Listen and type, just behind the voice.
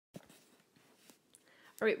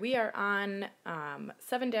All right, we are on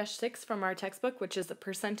 7-6 from our textbook, which is the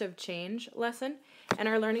percent of change lesson. And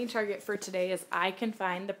our learning target for today is I can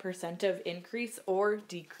find the percent of increase or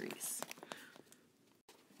decrease.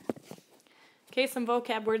 Okay, some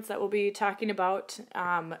vocab words that we'll be talking about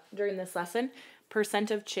during this lesson.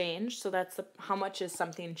 Percent of change, so that's how much is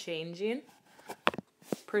something changing.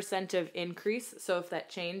 Percent of increase, so if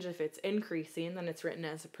it's increasing, then it's written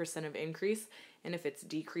as a percent of increase. And if it's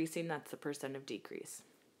decreasing, that's the percent of decrease.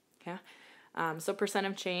 Okay, so percent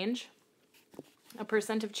of change. A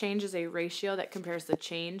percent of change is a ratio that compares the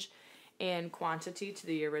change in quantity to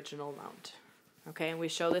the original amount. Okay, and we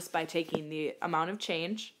show this by taking the amount of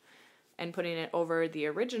change and putting it over the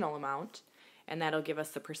original amount, and that'll give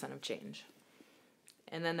us the percent of change.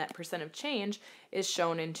 And then that percent of change is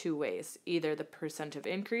shown in two ways, either the percent of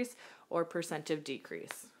increase or percent of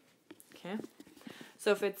decrease. Okay,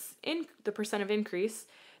 so if it's in the percent of increase,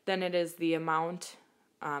 then it is the amount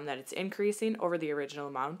that it's increasing over the original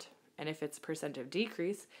amount. And if it's percent of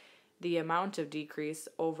decrease, the amount of decrease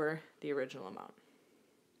over the original amount.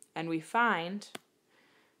 And we find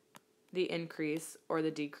the increase or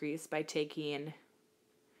the decrease by taking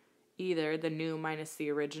either the new minus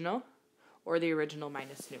the original or the original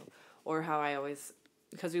minus new. Or how I always,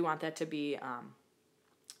 because we want that to be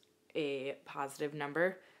a positive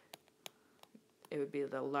number, it would be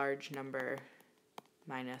the large number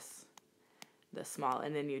minus the small,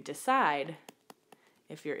 and then you decide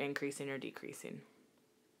if you're increasing or decreasing.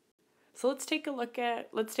 So let's take a look at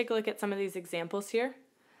some of these examples here.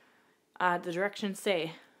 The directions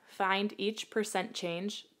say, find each percent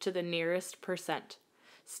change to the nearest percent.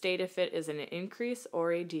 State if it is an increase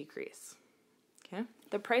or a decrease. Okay.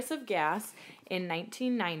 The price of gas in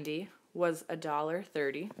 1990 was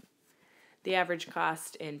 $1.30. The average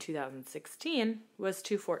cost in 2016 was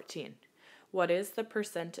 $2.14. What is the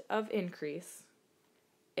percent of increase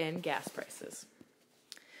in gas prices?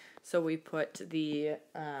 So we put the,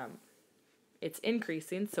 it's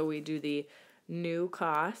increasing, so we do the new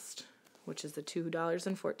cost, which is the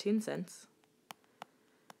 $2.14,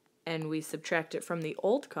 and we subtract it from the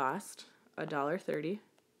old cost, $1.30.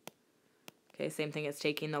 Okay, same thing as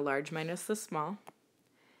taking the large minus the small,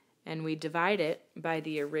 and we divide it by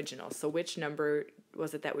the original. So which number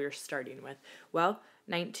was it that we were starting with? Well,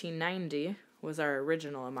 1990 was our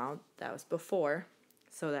original amount. That was before,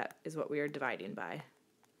 so that is what we are dividing by.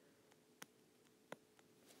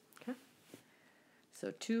 Okay,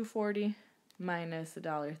 so $2.40 minus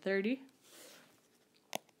 $1.30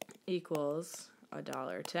 equals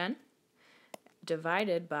 $1.10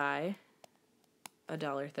 divided by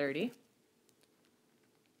 $1.30.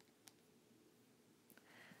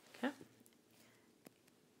 Okay,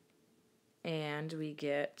 and we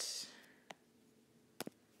get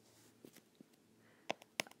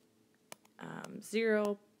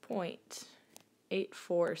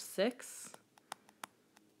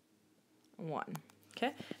 0.8461.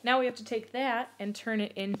 Okay, now we have to take that and turn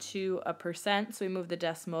it into a percent, so we move the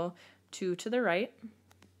decimal 2 to the right.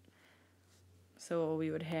 So we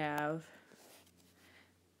would have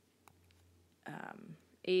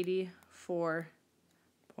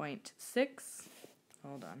 84.6,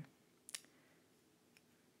 hold on,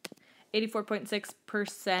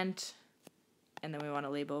 84.6%, and then we want to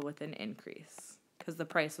label with an increase because the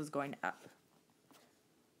price was going up.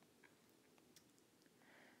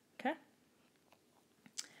 Okay.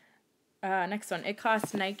 Next one. It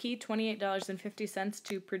costs Nike $28.50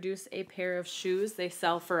 to produce a pair of shoes they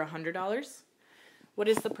sell for $100. What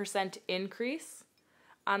is the percent increase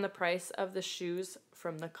on the price of the shoes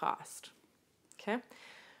from the cost? Okay.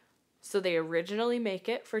 So they originally make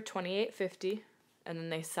it for $28.50 and then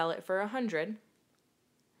they sell it for $100.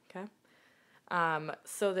 Okay.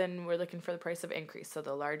 So then we're looking for the price of increase. So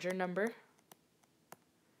the larger number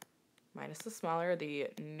minus the smaller, the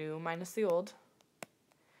new minus the old,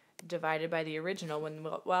 divided by the original.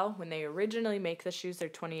 When they originally make the shoes, they're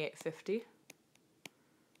 $28.50.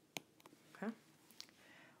 Okay.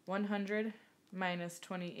 100 minus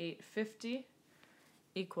 $28.50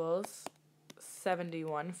 equals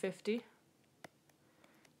 $71.50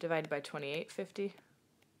 divided by $28.50.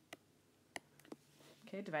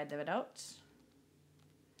 Okay, divide that out.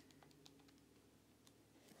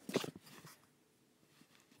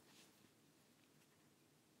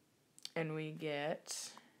 And we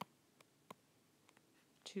get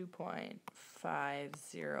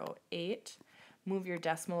 2.508. Move your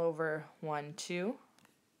decimal over 1, 2,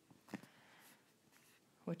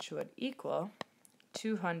 which would equal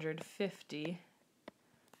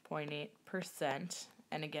 250.8%.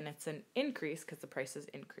 And again, it's an increase because the price is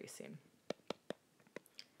increasing.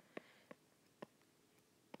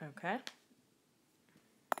 Okay.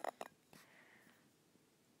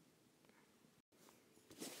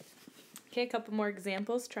 Okay, a couple more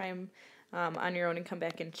examples. Try them on your own and come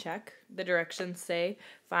back and check. The directions say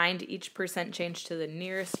find each percent change to the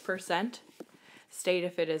nearest percent. State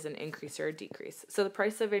if it is an increase or a decrease. So the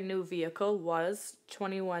price of a new vehicle was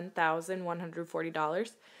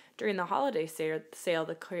 $21,140. During the holiday sale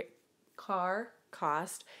the car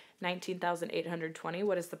cost $19,820.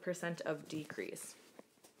 What is the percent of decrease?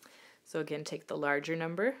 So again, take the larger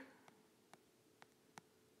number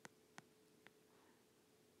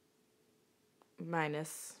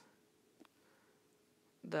minus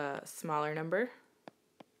the smaller number,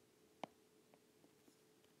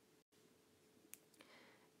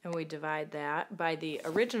 and we divide that by the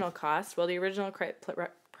original cost. Well, the original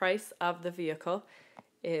price of the vehicle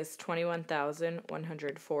is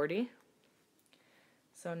 $21,140.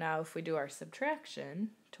 So now if we do our subtraction,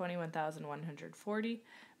 $21,140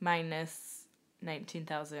 minus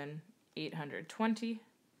 $19,820,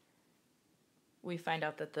 we find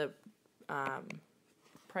out that the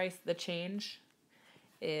the change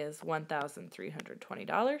is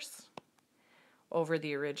 $1,320 over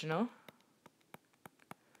the original.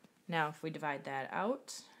 Now if we divide that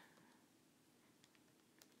out,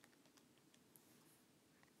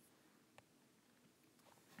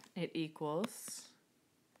 it equals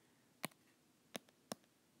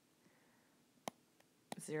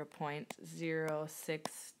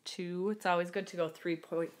 0.062. It's always good to go 3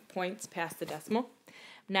 points past the decimal.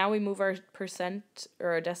 Now we move our percent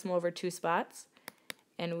or our decimal over 2 spots,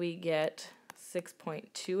 and we get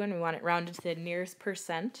 6.2, and we want it rounded to the nearest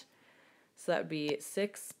percent. So that would be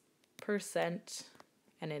 6%,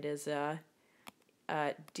 and it is a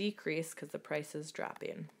decrease because the price is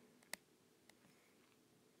dropping.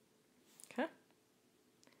 Okay.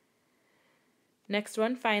 Next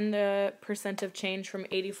one, find the percent of change from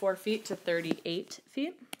 84 feet to 38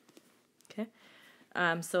 feet. Okay.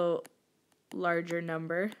 So larger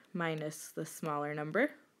number minus the smaller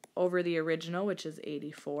number over the original, which is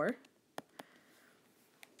 84.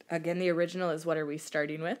 Again, the original is what are we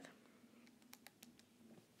starting with?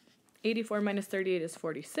 84 minus 38 is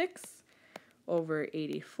 46 over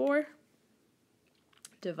 84.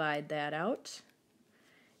 Divide that out,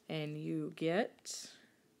 and you get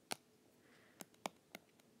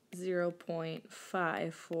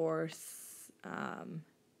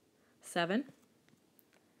 0.547.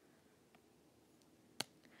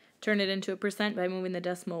 Turn it into a percent by moving the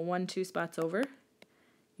decimal 2 spots over.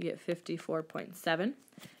 You get 54.7.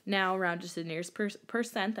 Now round it to the nearest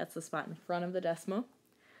percent. That's the spot in front of the decimal.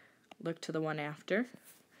 Look to the one after.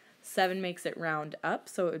 7 makes it round up,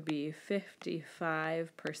 so it would be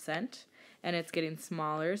 55%. And it's getting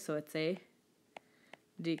smaller, so it's a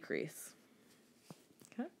decrease.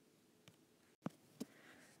 Okay.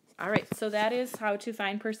 All right, so that is how to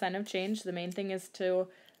find percent of change. The main thing is to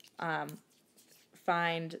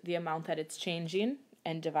find the amount that it's changing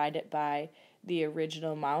and divide it by the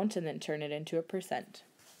original amount and then turn it into a percent.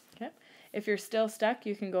 Okay. If you're still stuck,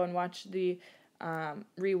 you can go and watch the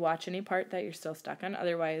rewatch any part that you're still stuck on.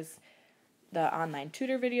 Otherwise, the online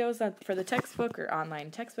tutor videos for the textbook or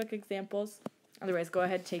online textbook examples. Otherwise, go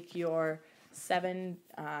ahead, take your 7-6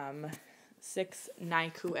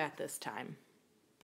 NICU at this time.